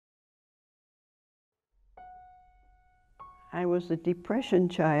I was a Depression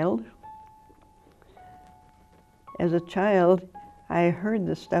child. As a child, I heard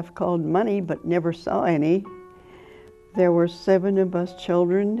the stuff called money, but never saw any. There were 7 of us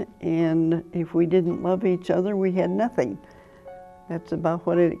children, and if we didn't love each other, we had nothing. That's about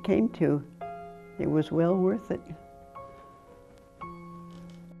what it came to. It was well worth it.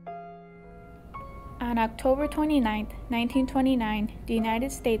 On October 29, 1929, the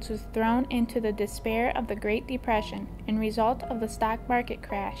United States was thrown into the despair of the Great Depression in result of the stock market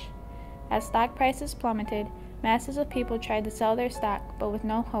crash. As stock prices plummeted, masses of people tried to sell their stock, but with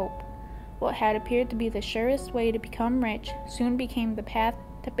no hope. What had appeared to be the surest way to become rich soon became the path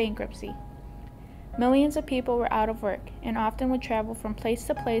to bankruptcy. Millions of people were out of work and often would travel from place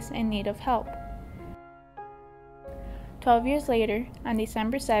to place in need of help. 12 years later, on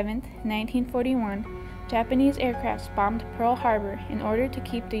December 7, 1941, Japanese aircrafts bombed Pearl Harbor in order to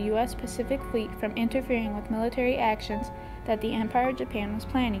keep the U.S. Pacific Fleet from interfering with military actions that the Empire of Japan was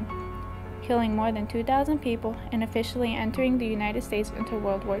planning, killing more than 2,000 people and officially entering the United States into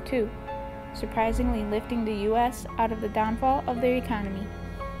World War II, surprisingly lifting the U.S. out of the downfall of their economy.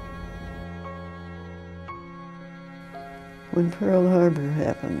 When Pearl Harbor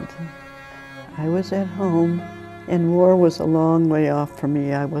happened, I was at home, and war was a long way off from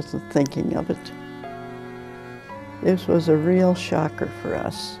me. I wasn't thinking of it. This was a real shocker for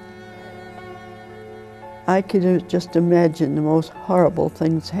us. I could just imagine the most horrible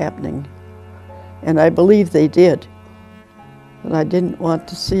things happening, and I believe they did, but I didn't want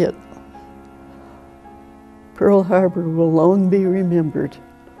to see it. Pearl Harbor will long be remembered.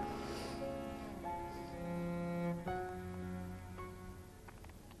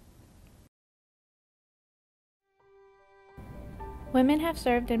 Women have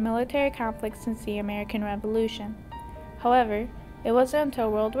served in military conflicts since the American Revolution. However, it wasn't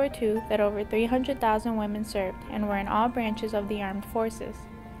until World War II that over 300,000 women served and were in all branches of the armed forces.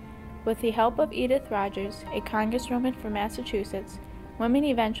 With the help of Edith Rogers, a congresswoman from Massachusetts, women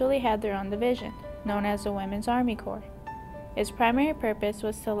eventually had their own division, known as the Women's Army Corps. Its primary purpose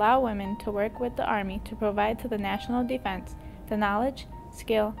was to allow women to work with the Army to provide to the national defense the knowledge,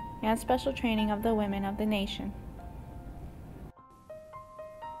 skill, and special training of the women of the nation.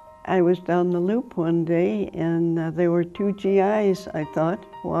 I was down the loop one day, and there were 2 GIs, I thought,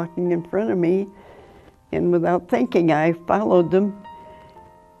 walking in front of me, and without thinking, I followed them,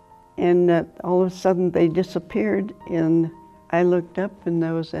 and all of a sudden they disappeared, and I looked up, and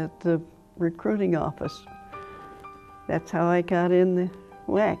I was at the recruiting office. That's how I got in the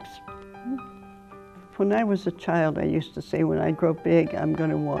wax. When I was a child, I used to say, when I grow big, I'm going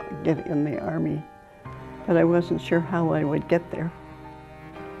to get in the Army, but I wasn't sure how I would get there.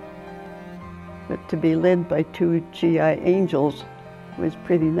 But to be led by 2 GI angels was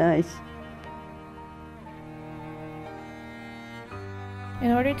pretty nice.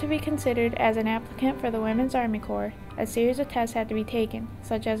 In order to be considered as an applicant for the Women's Army Corps, a series of tests had to be taken,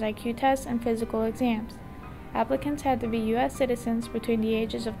 such as IQ tests and physical exams. Applicants had to be U.S. citizens between the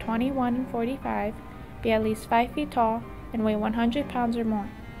ages of 21 and 45, be at least 5 feet tall, and weigh 100 pounds or more.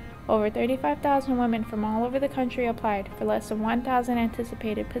 Over 35,000 women from all over the country applied for less than 1,000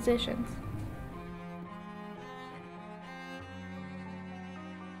 anticipated positions.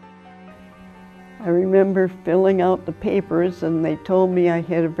 I remember filling out the papers, and they told me I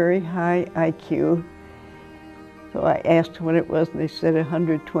had a very high IQ. So I asked what it was, and they said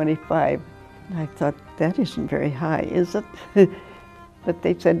 125. I thought, that isn't very high, is it? But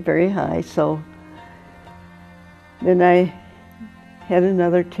they said very high, so then I had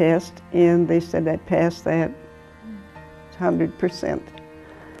another test, and they said I passed that 100%.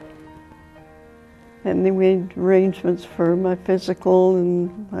 And they made arrangements for my physical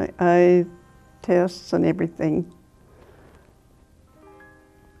and my eye tests and everything.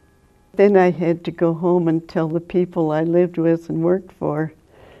 Then I had to go home and tell the people I lived with and worked for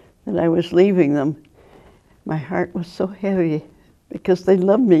that I was leaving them. My heart was so heavy because they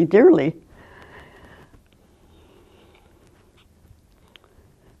loved me dearly.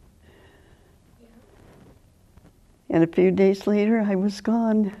 And a few days later, I was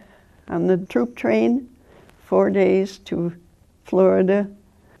gone on the troop train, 4 days to Florida.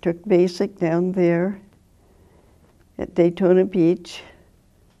 Took basic down there at Daytona Beach,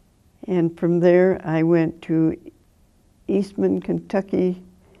 and from there I went to Eastman, Kentucky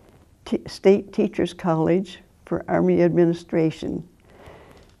State Teachers College for Army Administration.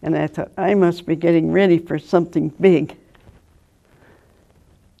 And I thought, I must be getting ready for something big.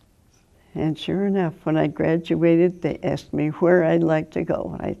 And sure enough, when I graduated, they asked me where I'd like to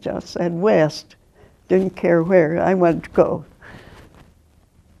go. I just said west. Didn't care where, I wanted to go.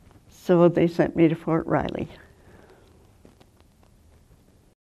 So they sent me to Fort Riley.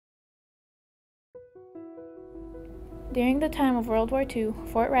 During the time of World War II,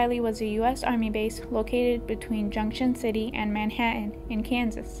 Fort Riley was a U.S. Army base located between Junction City and Manhattan in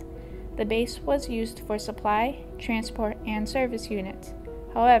Kansas. The base was used for supply, transport, and service units.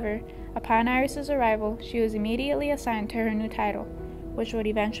 However, upon Iris's arrival, she was immediately assigned to her new title, which would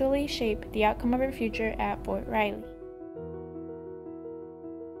eventually shape the outcome of her future at Fort Riley.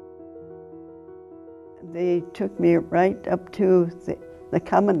 They took me right up to the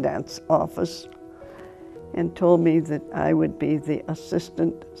commandant's office and told me that I would be the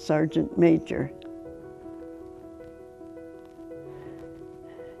assistant sergeant major.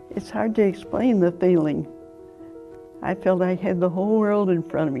 It's hard to explain the feeling. I felt I had the whole world in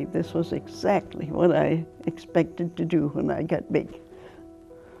front of me. This was exactly what I expected to do when I got big.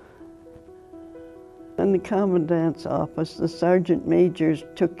 In the commandant's office, the sergeant majors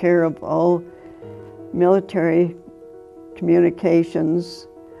took care of all military communications,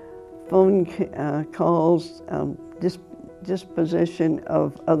 phone calls, disposition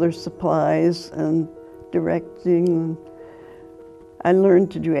of other supplies, and directing. I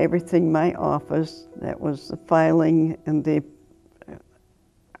learned to do everything in my office. That was the filing and the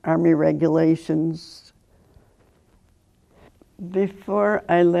Army regulations. Before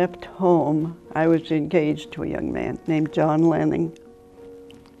I left home, I was engaged to a young man named John Lanning.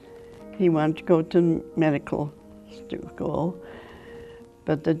 He wanted to go to medical school,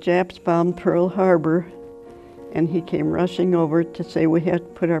 but the Japs bombed Pearl Harbor, and he came rushing over to say we had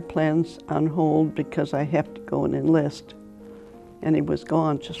to put our plans on hold because I have to go and enlist. And he was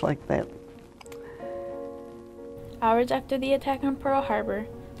gone just like that. Hours after the attack on Pearl Harbor,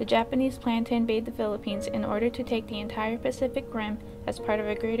 the Japanese planned to invade the Philippines in order to take the entire Pacific Rim as part of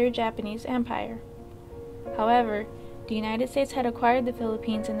a greater Japanese empire. However, the United States had acquired the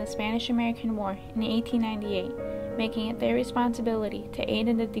Philippines in the Spanish-American War in 1898, making it their responsibility to aid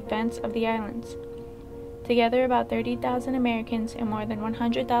in the defense of the islands. Together, about 30,000 Americans and more than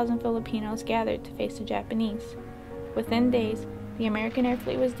 100,000 Filipinos gathered to face the Japanese. Within days, the American air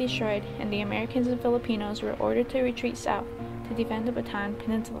fleet was destroyed, and the Americans and Filipinos were ordered to retreat south to defend the Bataan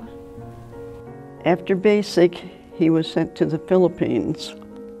Peninsula. After basic, he was sent to the Philippines.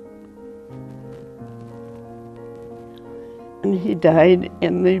 And he died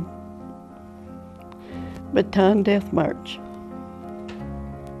in the Bataan Death March.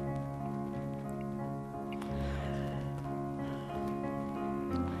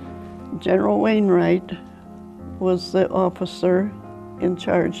 General Wainwright was the officer in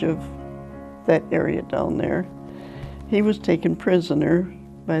charge of that area down there. He was taken prisoner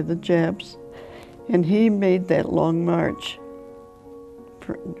by the Japs, and he made that long march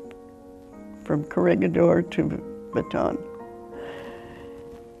from Corregidor to Bataan.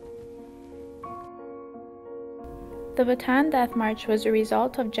 The Bataan Death March was a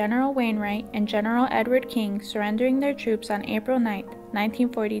result of General Wainwright and General Edward King surrendering their troops on April 9,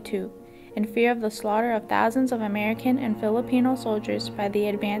 1942, in fear of the slaughter of thousands of American and Filipino soldiers by the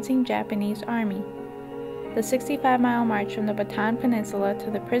advancing Japanese army. The 65-mile march from the Bataan Peninsula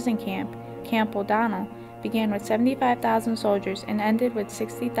to the prison camp, Camp O'Donnell, began with 75,000 soldiers and ended with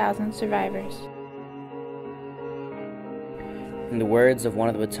 60,000 survivors. In the words of one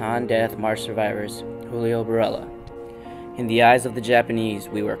of the Bataan Death March survivors, Julio Barella, "In the eyes of the Japanese,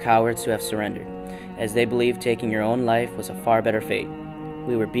 we were cowards who have surrendered, as they believed taking your own life was a far better fate.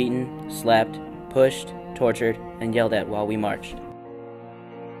 We were beaten, slapped, pushed, tortured, and yelled at while we marched.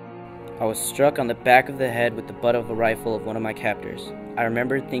 I was struck on the back of the head with the butt of a rifle of one of my captors. I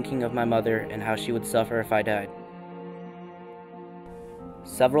remembered thinking of my mother and how she would suffer if I died.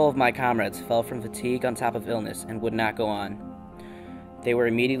 Several of my comrades fell from fatigue on top of illness and would not go on. They were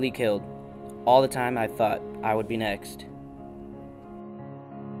immediately killed. All the time I thought I would be next."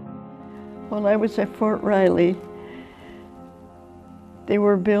 While I was at Fort Riley, they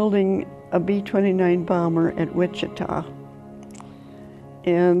were building a B-29 bomber at Wichita,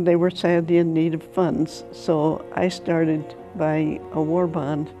 and they were sadly in need of funds, so I started buying a war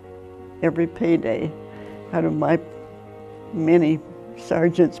bond every payday out of my many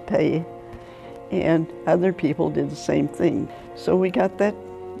sergeants' pay, and other people did the same thing. So we got that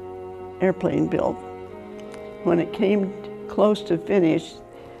airplane built. When it came close to finish,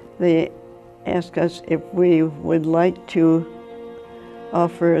 they asked us if we would like to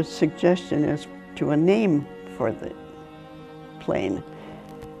offer a suggestion as to a name for the plane.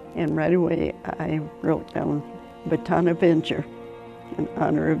 And right away I wrote down Bataan Avenger in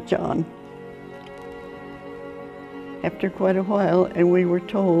honor of John. After quite a while, and we were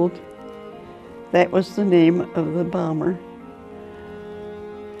told that was the name of the bomber,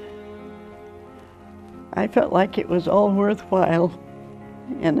 I felt like it was all worthwhile,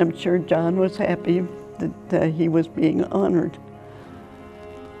 and I'm sure John was happy that he was being honored.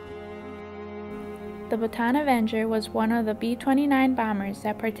 The Bataan Avenger was one of the B-29 bombers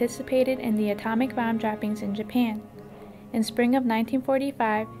that participated in the atomic bomb droppings in Japan. In spring of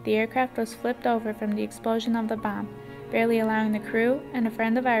 1945, the aircraft was flipped over from the explosion of the bomb, barely allowing the crew and a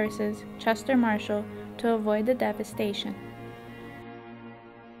friend of Iris's, Chester Marshall, to avoid the devastation.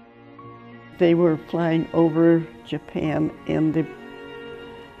 They were flying over Japan, and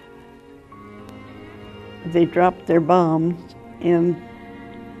they dropped their bombs, and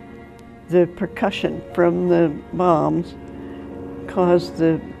the percussion from the bombs caused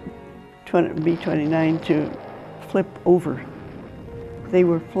the B-29 to flip over. They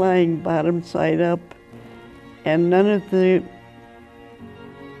were flying bottom side up, and none of the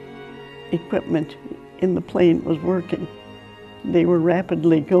equipment in the plane was working. They were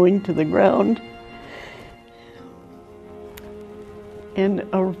rapidly going to the ground, and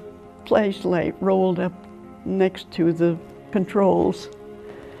a flashlight rolled up next to the controls,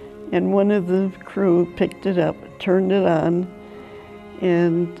 and one of the crew picked it up, turned it on,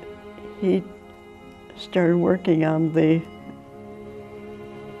 and he started working on the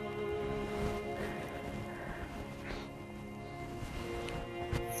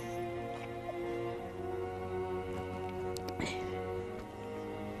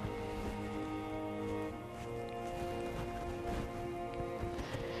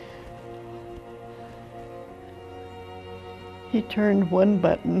He turned one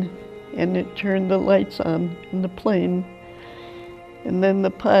button and it turned the lights on in the plane, and then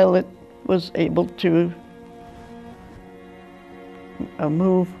the pilot was able to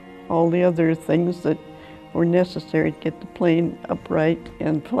move all the other things that were necessary to get the plane upright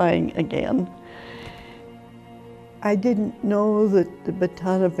and flying again. I didn't know that the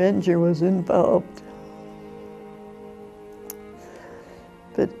Bataan Avenger was involved,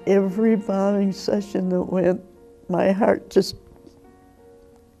 but every bombing session that went, my heart just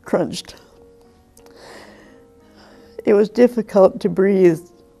crunched. It was difficult to breathe.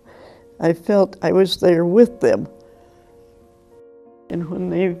 I felt I was there with them. And when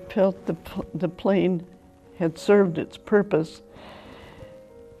they felt the plane had served its purpose,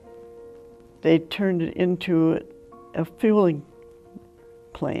 they turned it into a fueling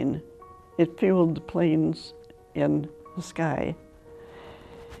plane. It fueled the planes in the sky.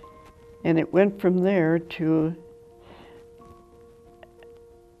 And it went from there to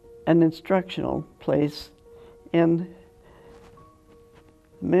an instructional place, and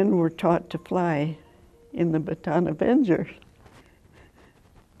men were taught to fly in the Bataan Avenger.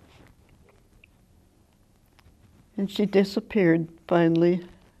 And she disappeared finally.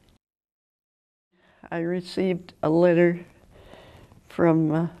 I received a letter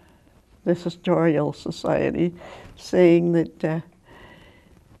from the Historical Society saying that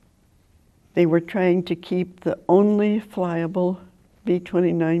they were trying to keep the only flyable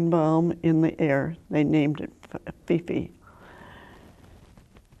B-29 bomb in the air. They named it Fifi.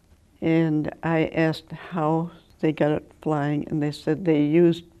 And I asked how they got it flying, and they said they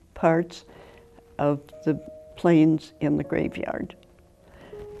used parts of the planes in the graveyard.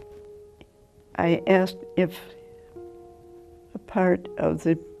 I asked if a part of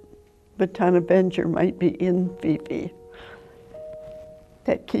the Bataan Avenger might be in Fifi.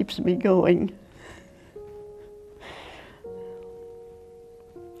 That keeps me going.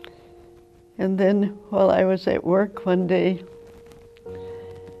 And then while I was at work one day,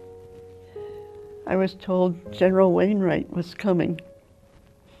 I was told General Wainwright was coming.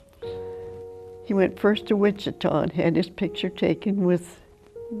 He went first to Wichita and had his picture taken with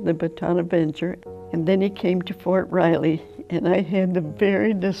the Bataan Avenger, and then he came to Fort Riley, and I had the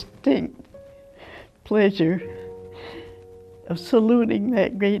very distinct pleasure of saluting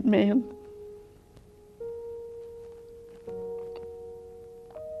that great man.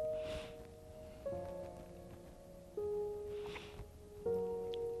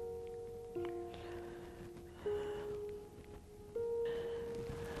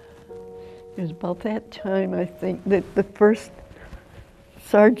 It was about that time, I think, that the first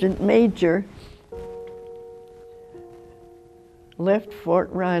sergeant major left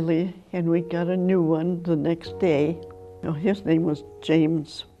Fort Riley, and we got a new one the next day. Now, his name was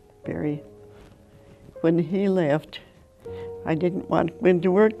James Berry. When he left, I didn't want to go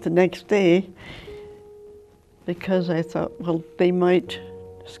into work the next day because I thought, well, they might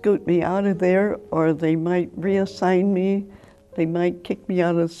scoot me out of there, or they might reassign me. They might kick me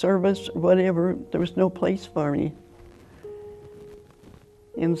out of service, or whatever. There was no place for me.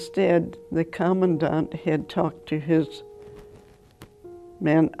 Instead, the commandant had talked to his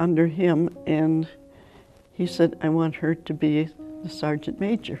man under him, and he said, I want her to be the sergeant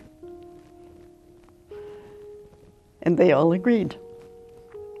major. And they all agreed.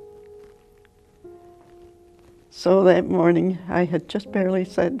 So that morning, I had just barely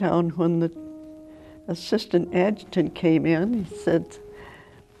sat down when the assistant adjutant came in. He said,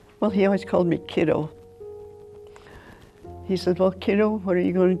 well, he always called me kiddo. He said, well, kiddo, what are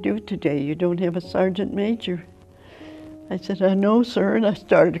you going to do today? You don't have a sergeant major. I said, I know, sir, and I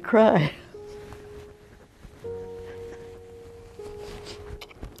started to cry.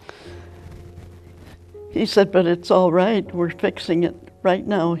 He said, but it's all right, we're fixing it right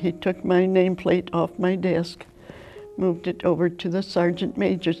now. He took my nameplate off my desk, moved it over to the sergeant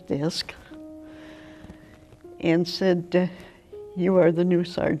major's desk, and said, you are the new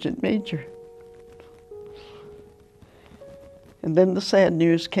sergeant major. And then the sad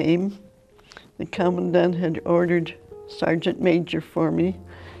news came. The commandant had ordered sergeant major for me,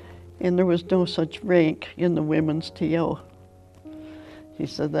 and there was no such rank in the women's TO. He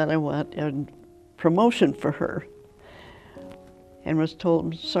said that I want a promotion for her, and was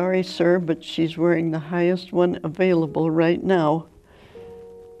told, sorry, sir, but she's wearing the highest one available right now.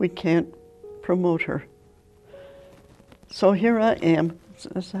 We can't promote her. So here I am,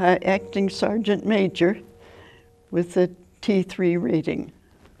 as acting sergeant major with a T3 rating.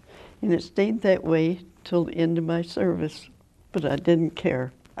 And it stayed that way till the end of my service, but I didn't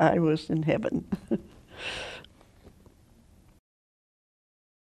care. I was in heaven.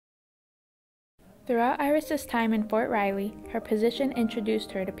 Throughout Iris's time in Fort Riley, her position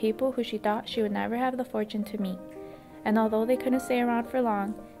introduced her to people who she thought she would never have the fortune to meet. And although they couldn't stay around for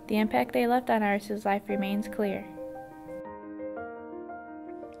long, the impact they left on Iris's life remains clear.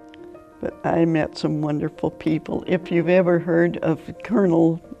 But I met some wonderful people. If you've ever heard of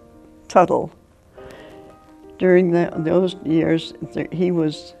Colonel Tuttle, during those years, he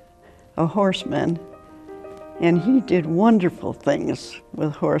was a horseman, and he did wonderful things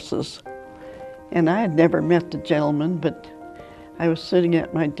with horses. And I had never met the gentleman, but I was sitting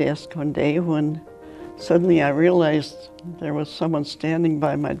at my desk one day when suddenly I realized there was someone standing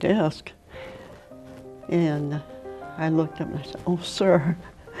by my desk. And I looked up and I said, oh, sir.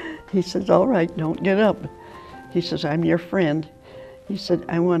 He says, all right, don't get up. He says, I'm your friend. He said,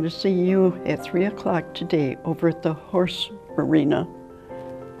 I want to see you at 3 o'clock today over at the horse arena.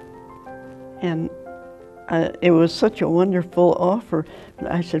 And it was such a wonderful offer.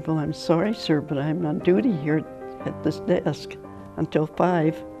 But I said, well, I'm sorry, sir, but I'm on duty here at this desk until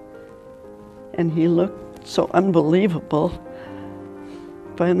 5. And he looked so unbelievable.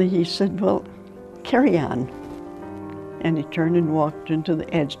 Finally, he said, well, carry on. And he turned and walked into the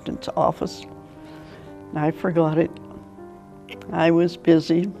adjutant's office. And I forgot it. I was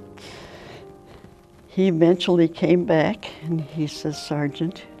busy. He eventually came back and he says,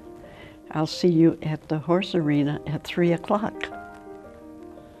 Sergeant, I'll see you at the horse arena at 3 o'clock.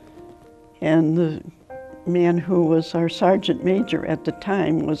 And the man who was our sergeant major at the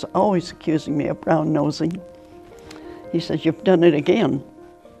time was always accusing me of brown-nosing. He says, you've done it again.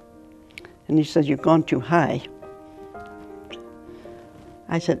 And he says, you've gone too high.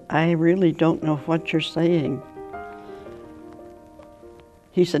 I said, I really don't know what you're saying.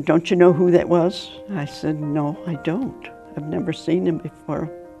 He said, don't you know who that was? I said, no, I don't. I've never seen him before.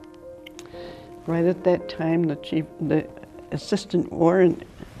 Right at that time, the assistant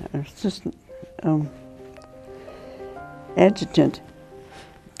adjutant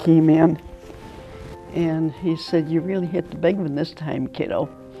came in, and he said, you really hit the big one this time, kiddo.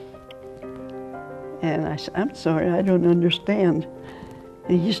 And I said, I'm sorry, I don't understand.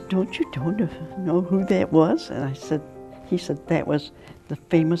 And he said, don't you know who that was? And he said, that was the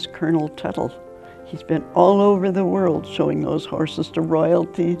famous Colonel Tuttle. He's been all over the world showing those horses to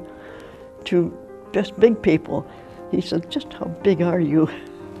royalty, to just big people. He said, just how big are you?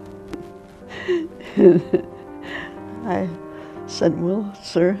 I said, well,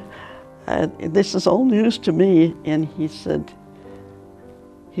 sir, this is all news to me. And he said,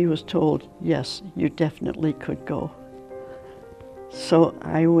 he was told, yes, you definitely could go. So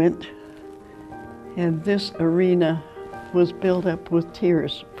I went, and this arena was built up with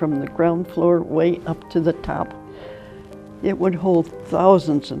tiers from the ground floor way up to the top. It would hold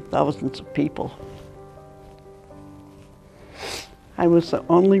thousands and thousands of people. I was the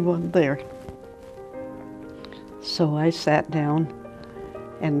only one there. So I sat down,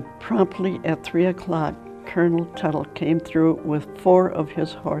 and promptly at 3 o'clock, Colonel Tuttle came through with 4 of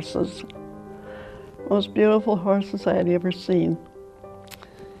his horses. Most beautiful horses I had ever seen.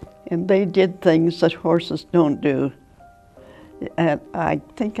 And they did things that horses don't do. And I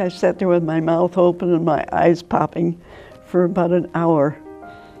think I sat there with my mouth open and my eyes popping for about an hour.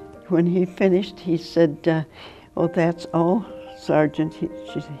 When he finished, he said, well, that's all, Sergeant. He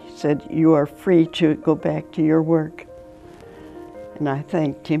said, you are free to go back to your work. and I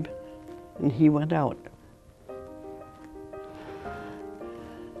thanked him, and he went out.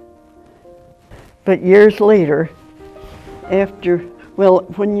 But years later,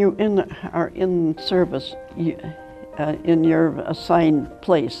 when you are in service, in your assigned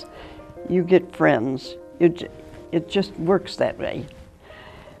place, you get friends. It just works that way.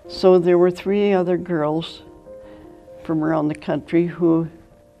 So there were 3 other girls from around the country who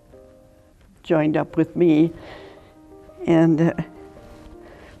joined up with me, and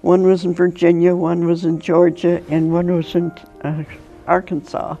one was in Virginia, one was in Georgia, and one was in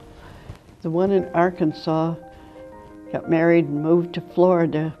Arkansas. The one in Arkansas got married and moved to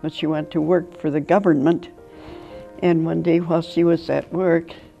Florida, but she went to work for the government. And one day while she was at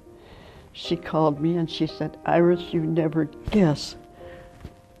work, she called me and she said, "Iris, you never guess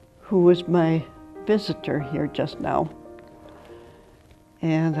who was my visitor here just now."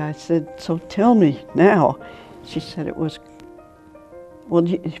 And I said, "So tell me now." She said it was, well,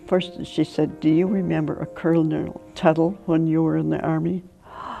 first she said, "Do you remember a Colonel Tuttle when you were in the Army?"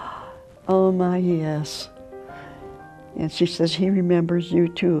 "Oh my, yes." And she says, "He remembers you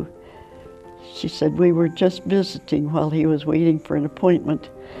too." She said, "We were just visiting while he was waiting for an appointment,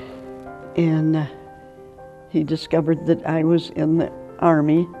 and he discovered that I was in the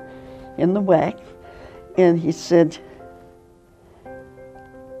Army, in the WAC, and he said,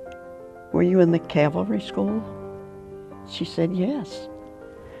 'Were you in the cavalry school?' She said, 'Yes.'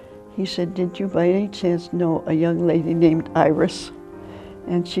 He said, 'Did you by any chance know a young lady named Iris?'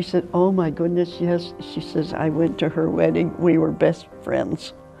 And she said, 'Oh my goodness, yes.' She says, 'I went to her wedding. We were best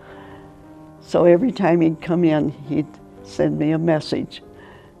friends.' So every time he'd come in, he'd send me a message.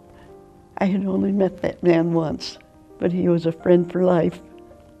 I had only met that man once, but he was a friend for life.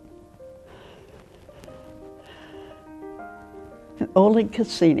 And Ole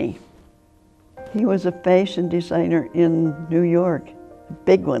Cassini, he was a fashion designer in New York, a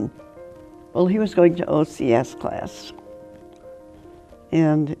big one. Well, he was going to OCS class.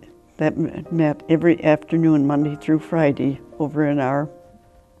 And that met every afternoon, Monday through Friday, over in our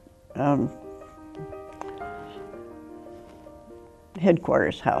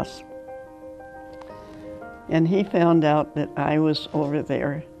headquarters house. And he found out that I was over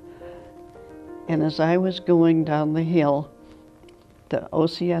there. And as I was going down the hill, the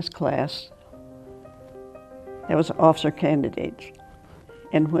OCS class, there was officer candidates.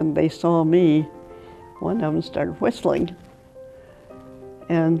 And when they saw me, one of them started whistling.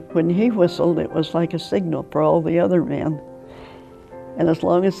 And when he whistled, it was like a signal for all the other men. And as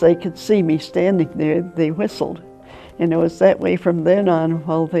long as they could see me standing there, they whistled. And it was that way from then on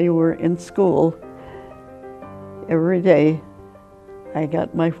while they were in school. Every day, I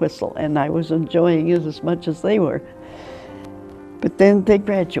got my whistle, and I was enjoying it as much as they were. But then they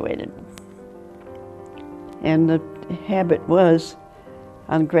graduated. And the habit was,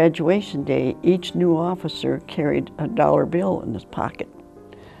 on graduation day, each new officer carried a $1 bill in his pocket.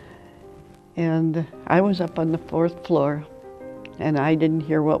 And I was up on the 4th floor, and I didn't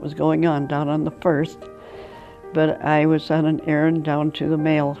hear what was going on down on the 1st, but I was on an errand down to the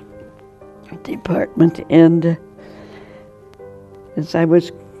mail department, and as I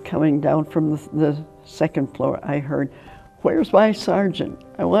was coming down from the 2nd floor, I heard, "Where's my sergeant?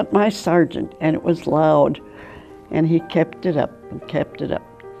 I want my sergeant." And it was loud, and he kept it up and kept it up.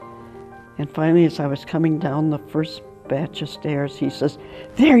 And finally, as I was coming down the first batch of stairs, he says,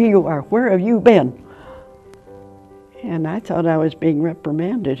 "There you are, where have you been?" And I thought I was being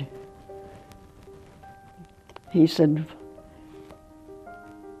reprimanded. He said,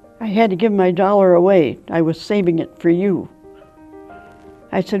 "I had to give my $1 away. I was saving it for you."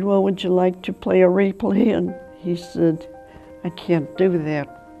 I said, "Well, would you like to play a replay?" And he said, "I can't do that.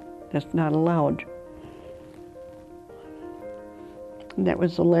 That's not allowed." And that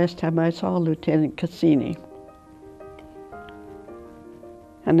was the last time I saw Lieutenant Cassini.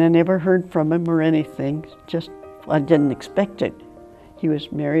 And I never heard from him or anything, just I didn't expect it. He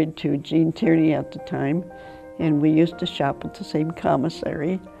was married to Jean Tierney at the time, and we used to shop at the same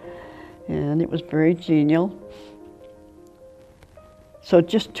commissary, and it was very genial. So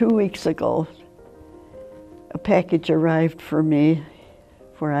just 2 weeks ago, a package arrived for me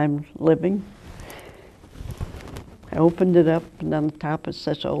where I'm living. I opened it up, and on the top it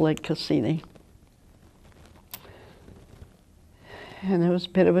says Ole Cassini. And it was a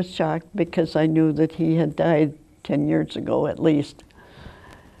bit of a shock because I knew that he had died 10 years ago at least.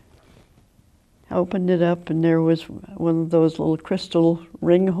 I opened it up, and there was one of those little crystal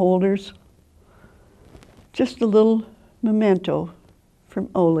ring holders. Just a little memento from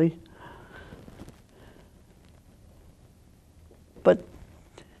Ole. But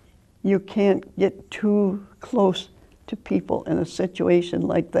you can't get too close to people in a situation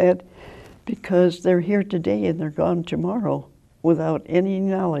like that, because they're here today and they're gone tomorrow without any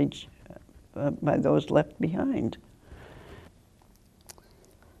knowledge by those left behind.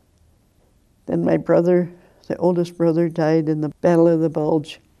 Then my brother, the oldest brother, died in the Battle of the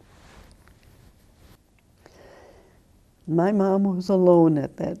Bulge. My mom was alone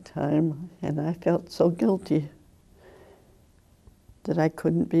at that time, and I felt so guilty that I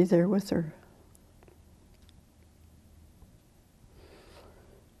couldn't be there with her.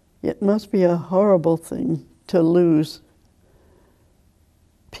 It must be a horrible thing to lose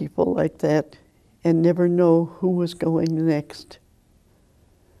people like that and never know who was going next.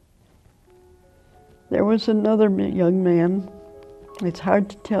 There was another young man. It's hard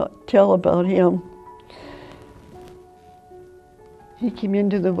to tell about him. He came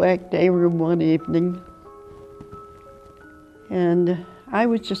into the WAC day room one evening, and I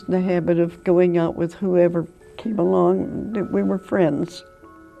was just in the habit of going out with whoever came along. We were friends,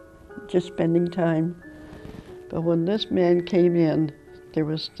 just spending time. But when this man came in, there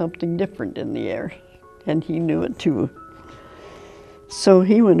was something different in the air, and he knew it too. So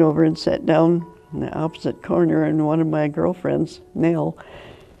he went over and sat down in the opposite corner, and one of my girlfriends, Nell,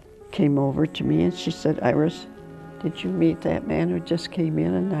 came over to me and she said, "Iris, did you meet that man who just came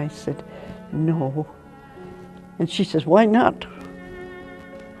in?" And I said, "No." And she says, "Why not?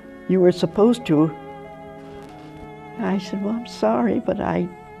 You were supposed to." I said, "Well, I'm sorry, but I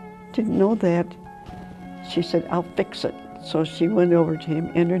didn't know that." She said, "I'll fix it." So she went over to him,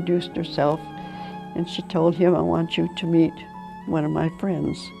 introduced herself, and she told him, "I want you to meet one of my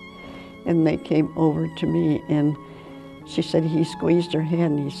friends." And they came over to me, and she said he squeezed her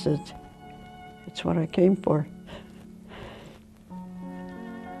hand. He said, "It's what I came for."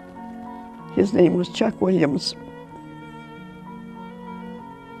 His name was Chuck Williams.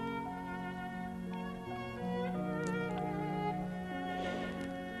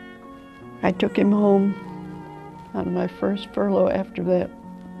 I took him home on my first furlough after that.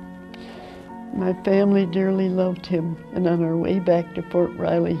 My family dearly loved him, and on our way back to Fort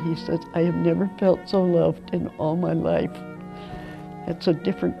Riley, he said, "I have never felt so loved in all my life." It's a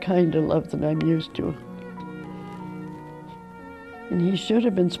different kind of love than I'm used to. And he should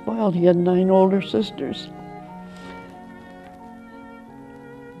have been spoiled. He had 9 older sisters.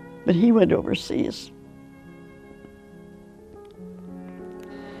 But he went overseas.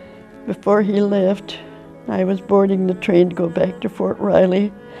 Before he left, I was boarding the train to go back to Fort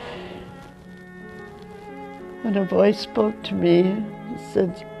Riley, when a voice spoke to me and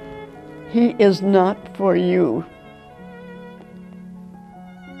said, "He is not for you."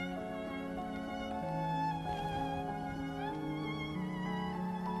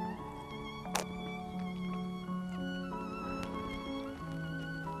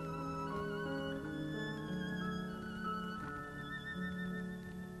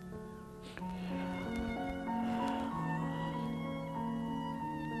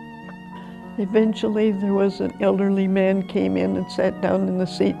 Eventually, there was an elderly man came in and sat down in the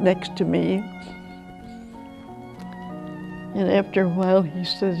seat next to me. And after a while, he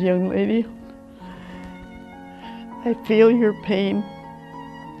says, "Young lady, I feel your pain."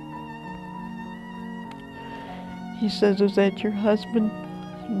 He says, "Is that your husband?"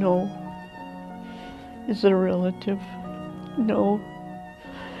 "No." "Is it a relative?" "No."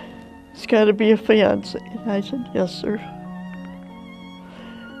 "It's got to be a fiance." And I said, "Yes, sir."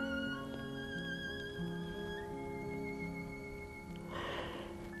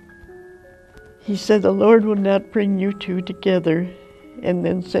 He said, "The Lord will not bring you two together and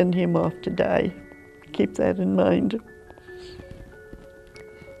then send him off to die. Keep that in mind."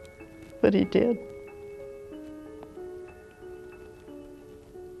 But he did.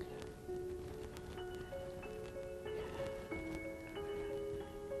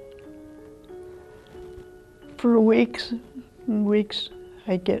 For weeks and weeks,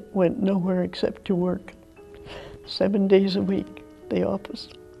 I went nowhere except to work. 7 days a week, the office.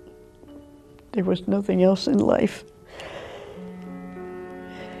 There was nothing else in life.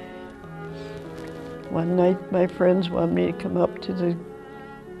 One night, my friends wanted me to come up to the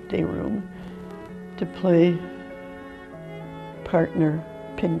day room to play partner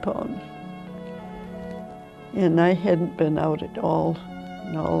ping pong. And I hadn't been out at all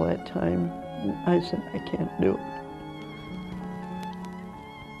in all that time. I said, "I can't do it."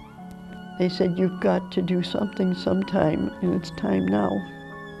 They said, "You've got to do something sometime, and it's time now.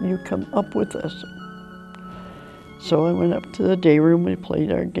 You come up with us." So I went up to the day room, we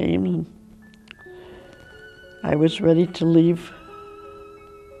played our game, and I was ready to leave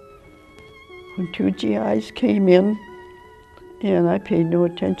when 2 GIs came in, and I paid no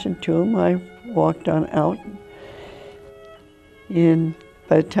attention to them. I walked on out. And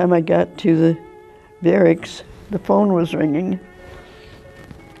by the time I got to the barracks, the phone was ringing.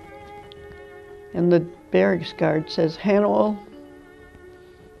 And the barracks guard says, "Hannibal."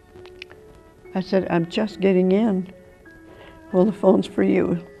 I said, "I'm just getting in." "Well, the phone's for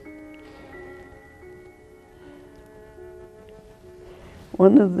you."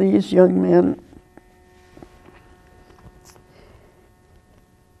 One of these young men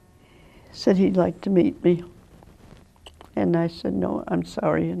said he'd like to meet me. And I said, "No, I'm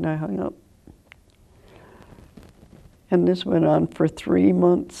sorry," and I hung up. And this went on for 3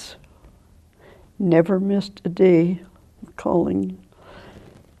 months. Never missed a day calling.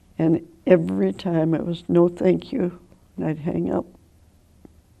 And every time it was, "No, thank you," and I'd hang up.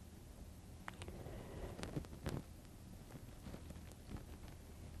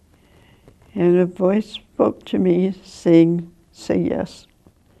 And a voice spoke to me saying, "Say yes."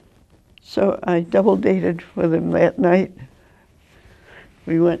 So I double dated with him that night.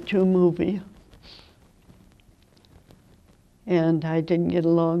 We went to a movie. And I didn't get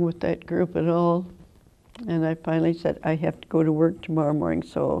along with that group at all. And I finally said, "I have to go to work tomorrow morning,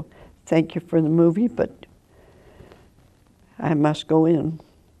 so thank you for the movie, but I must go in."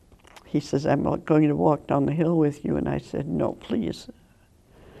 He says, "I'm not going to walk down the hill with you." And I said, "No, please."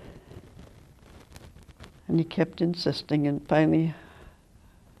 And he kept insisting, and finally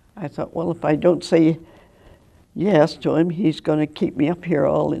I thought, well, if I don't say yes to him, he's going to keep me up here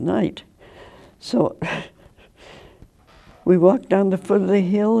all the night. So we walked down the foot of the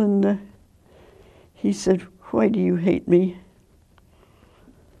hill, and he said, "Why do you hate me?"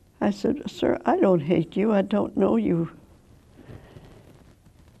 I said, "Sir, I don't hate you. I don't know you."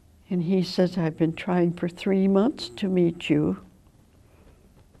 And he says, "I've been trying for 3 months to meet you."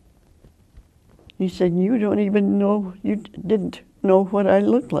 He said, "You don't even know, you didn't know what I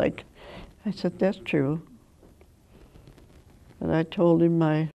looked like." I said, "That's true." But I told him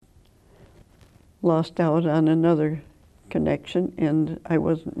I lost out on another connection and I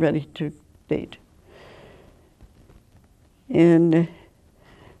wasn't ready to date. And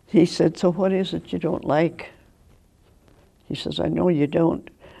he said, "So what is it you don't like?" He says, "I know you don't."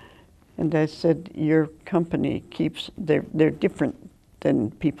 And I said, "Your company keeps, they're different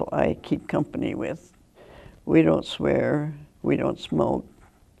than people I keep company with. We don't swear, we don't smoke,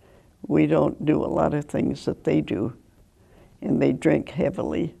 we don't do a lot of things that they do, and they drink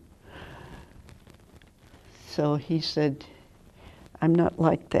heavily." So he said, "I'm not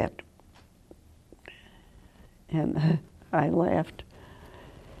like that." And I laughed.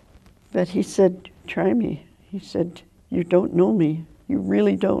 But he said, "Try me." He said, "You don't know me, you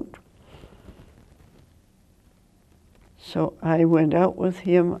really don't." So I went out with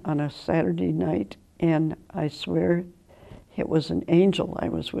him on a Saturday night, and I swear it was an angel I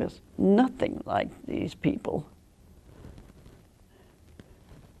was with. Nothing like these people.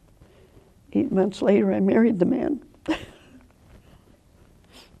 8 months later, I married the man.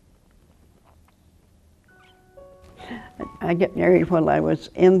 I got married while I was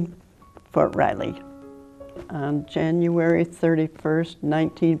in Fort Riley on January 31st,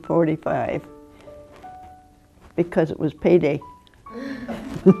 1945. Because it was payday.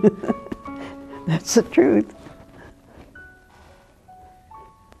 That's the truth.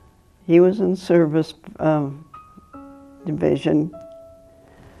 He was in service division.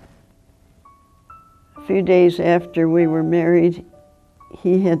 A few days after we were married,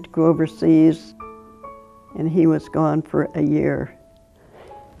 he had to go overseas, and he was gone for a year.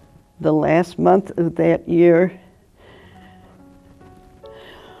 The last month of that year,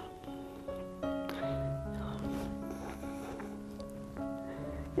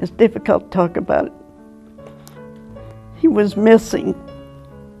 it's difficult to talk about it. He was missing.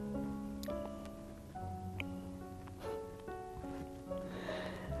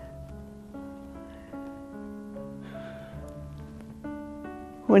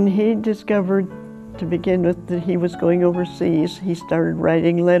 When he discovered, to begin with, that he was going overseas, he started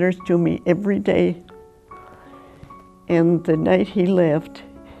writing letters to me every day. And the night he left,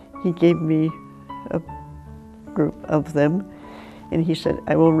 he gave me a group of them. And he said,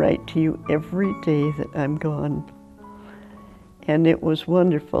 "I will write to you every day that I'm gone." And it was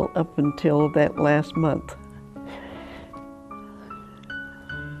wonderful up until that last month.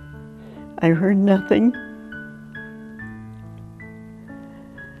 I heard nothing.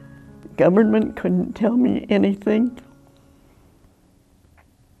 The government couldn't tell me anything.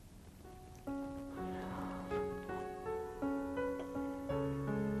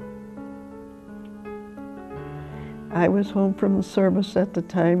 I was home from the service at the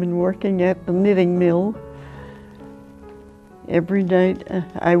time and working at the knitting mill. Every night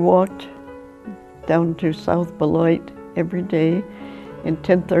I walked down to South Beloit every day. And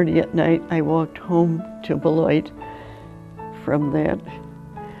 10:30 at night, I walked home to Beloit from that.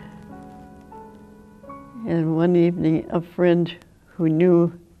 And one evening, a friend who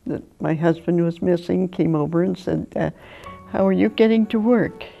knew that my husband was missing came over and said, how are you getting to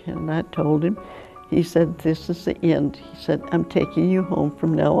work? And I told him. He said, this is the end. He said, I'm taking you home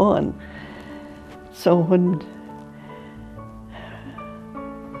from now on. So when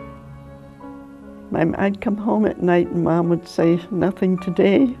I'd come home at night and Mom would say, nothing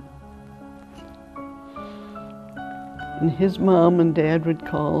today. And his mom and Dad would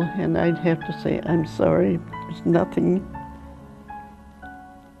call and I'd have to say, I'm sorry, there's nothing.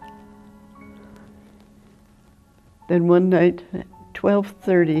 Then one night at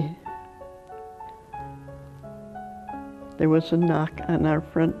 12:30, there was a knock on our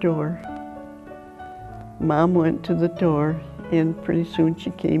front door. Mom went to the door, and pretty soon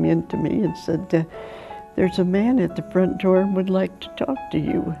she came in to me and said, there's a man at the front door and would like to talk to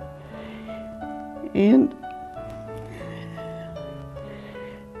you. And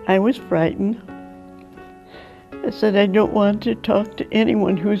I was frightened. I said, I don't want to talk to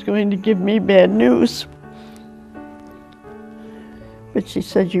anyone who's going to give me bad news. But she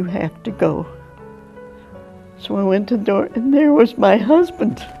said, you have to go. So I went to the door, and there was my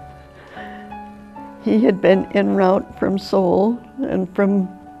husband. He had been en route from Seoul and from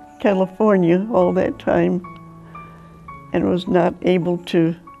California all that time and was not able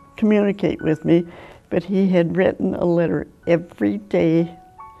to communicate with me, but he had written a letter every day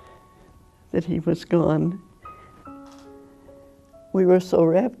that he was gone. We were so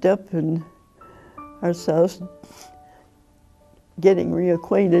wrapped up in ourselves getting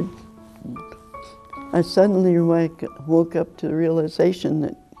reacquainted, I suddenly woke up to the realization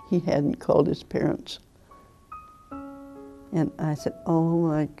that he hadn't called his parents. And I said, oh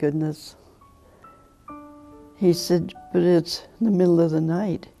my goodness. He said, but it's in the middle of the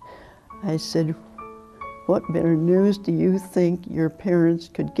night. I said, what better news do you think your parents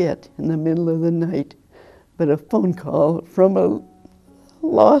could get in the middle of the night but a phone call from a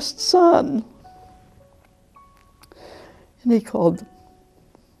lost son? And he called.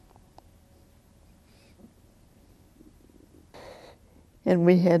 And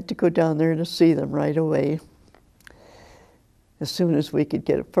we had to go down there to see them right away, as soon as we could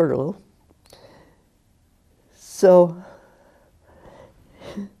get a furlough. So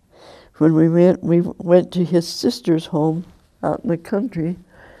when we went to his sister's home out in the country,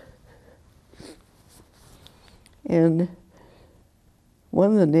 and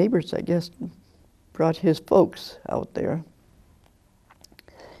one of the neighbors, I guess, brought his folks out there.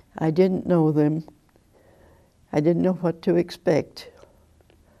 I didn't know them. I didn't know what to expect.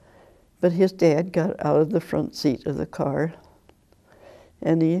 But his dad got out of the front seat of the car,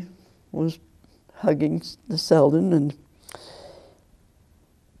 and he was hugging the Selden, and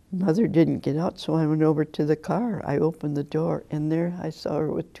Mother didn't get out, so I went over to the car. I opened the door, and there I saw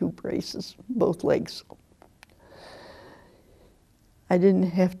her with 2 braces, both legs. I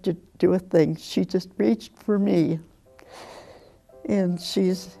didn't have to do a thing. She just reached for me, and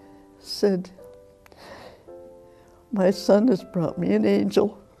she said, my son has brought me an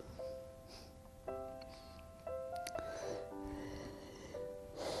angel.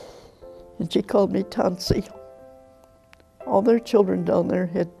 And she called me Tansy. All their children down there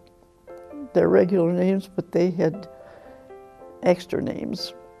had their regular names, but they had extra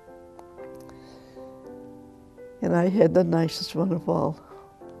names. And I had the nicest one of all.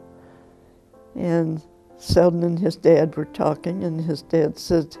 And Selden and his dad were talking, and his dad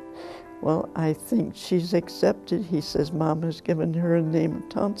said, well, I think she's accepted. He says, Mom has given her a name of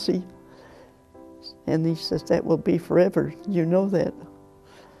Tansy. And he says, that will be forever. You know that.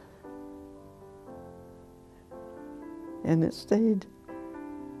 And it stayed.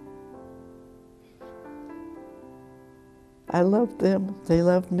 I loved them. They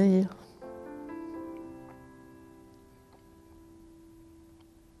loved me.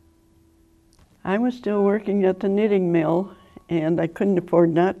 I was still working at the knitting mill, and I couldn't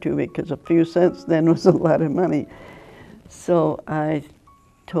afford not to because a few cents then was a lot of money. So I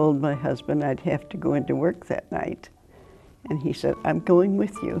told my husband I'd have to go into work that night. And he said, I'm going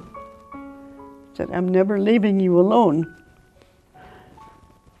with you. He said, I'm never leaving you alone.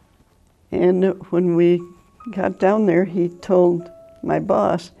 And when we got down there, he told my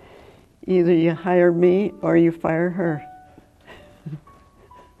boss, either you hire me or you fire her.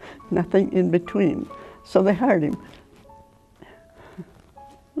 Nothing in between. So they hired him.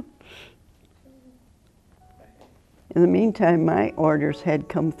 In the meantime, my orders had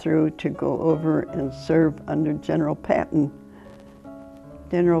come through to go over and serve under General Patton.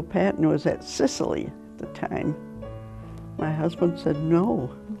 General Patton was at Sicily at the time. My husband said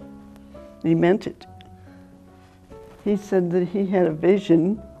no. He meant it. He said that he had a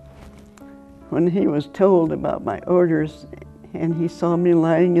vision when he was told about my orders, and he saw me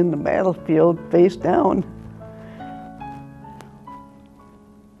lying in the battlefield face down.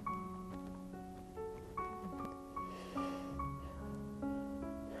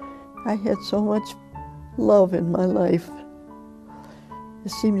 I had so much love in my life.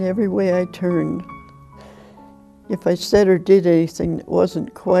 It seemed every way I turned. If I said or did anything that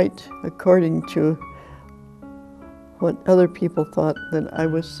wasn't quite according to what other people thought that I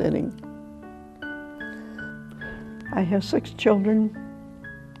was sinning. I have 6 children.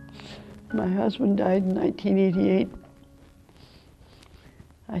 My husband died in 1988.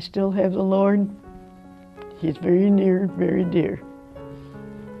 I still have the Lord. He's very near, very dear.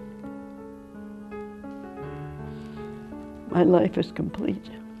 My life is complete.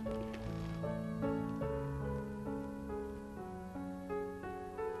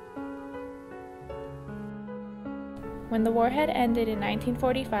 When the war had ended in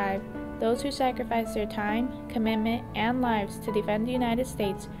 1945, those who sacrificed their time, commitment, and lives to defend the United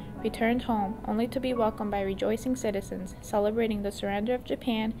States returned home only to be welcomed by rejoicing citizens celebrating the surrender of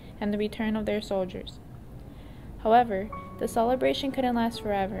Japan and the return of their soldiers. However, the celebration couldn't last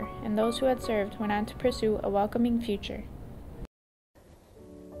forever, and those who had served went on to pursue a welcoming future.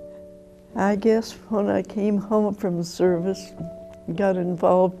 I guess when I came home from the service, got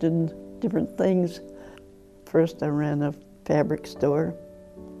involved in different things. First I ran a fabric store,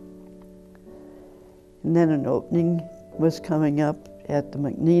 and then an opening was coming up at the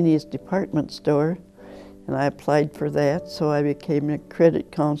McNeely's department store, and I applied for that, so I became a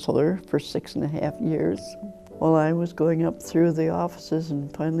credit counselor for 6.5 years. Well, I was going up through the offices,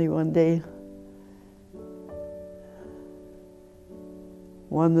 and finally one day,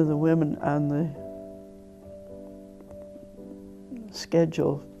 one of the women on the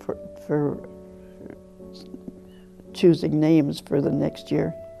schedule for choosing names for the next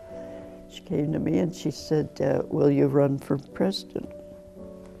year, she came to me and she said, will you run for president?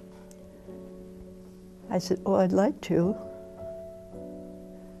 I said, oh, I'd like to.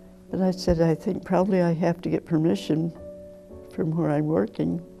 But I said, I think probably I have to get permission from where I'm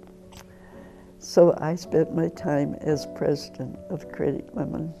working. So I spent my time as president of Credit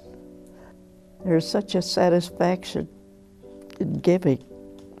Women. There's such a satisfaction in giving.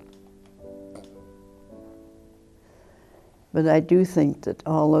 But I do think that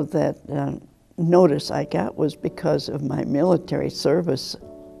all of that notice I got was because of my military service.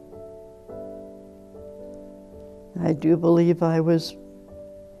 I do believe I was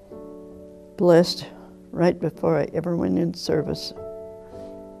blessed right before I ever went in service.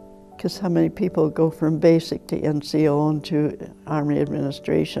 Because how many people go from basic to NCO and to Army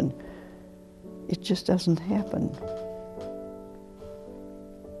administration? It just doesn't happen.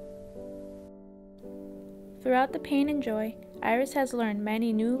 Throughout the pain and joy, Iris has learned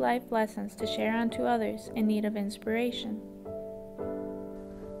many new life lessons to share on to others in need of inspiration.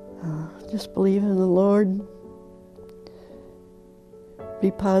 Just believe in the Lord.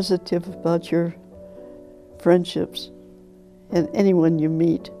 Be positive about your friendships and anyone you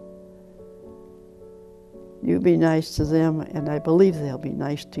meet. You be nice to them, and I believe they'll be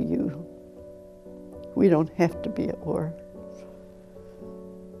nice to you. We don't have to be at war.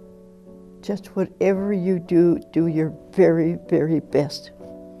 Just whatever you do, do your very, very best.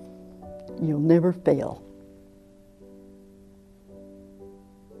 You'll never fail.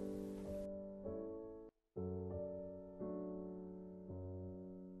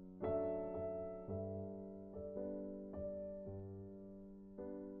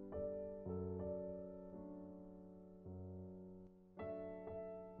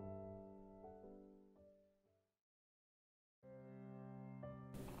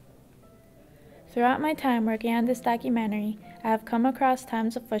 Throughout my time working on this documentary, I have come across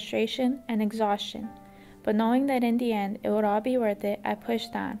times of frustration and exhaustion, but knowing that in the end it would all be worth it, I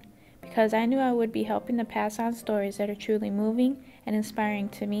pushed on, because I knew I would be helping to pass on stories that are truly moving and inspiring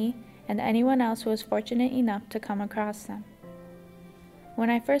to me and anyone else who was fortunate enough to come across them. When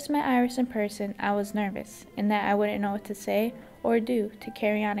I first met Iris in person, I was nervous, in that I wouldn't know what to say or do to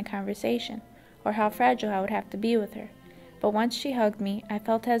carry on a conversation, or how fragile I would have to be with her. But once she hugged me, I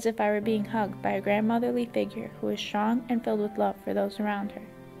felt as if I were being hugged by a grandmotherly figure who was strong and filled with love for those around her.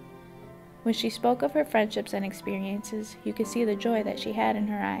 When she spoke of her friendships and experiences, you could see the joy that she had in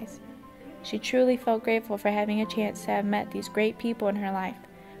her eyes. She truly felt grateful for having a chance to have met these great people in her life,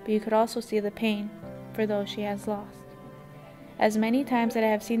 but you could also see the pain for those she has lost. As many times that I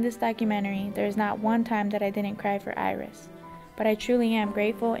have seen this documentary, there is not one time that I didn't cry for Iris. but I truly am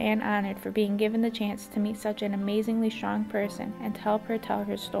grateful and honored for being given the chance to meet such an amazingly strong person and to help her tell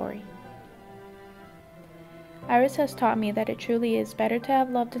her story. Iris has taught me that it truly is better to have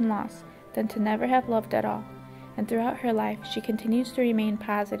loved and lost than to never have loved at all, and throughout her life she continues to remain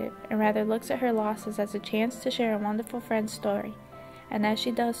positive and rather looks at her losses as a chance to share a wonderful friend's story, and as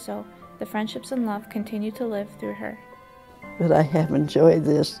she does so, the friendships and love continue to live through her. But I have enjoyed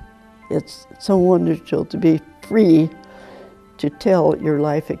this. It's so wonderful to be free to tell your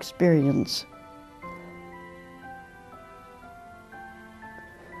life experience.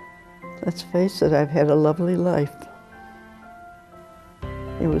 Let's face it, I've had a lovely life.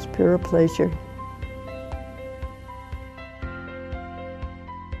 It was pure pleasure.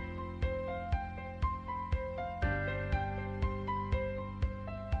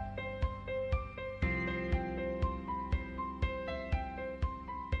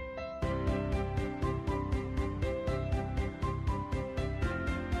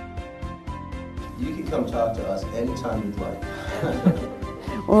 You can come talk to us anytime you'd like.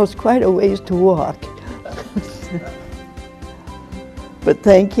 Well, it's quite a ways to walk. But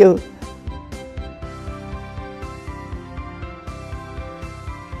thank you.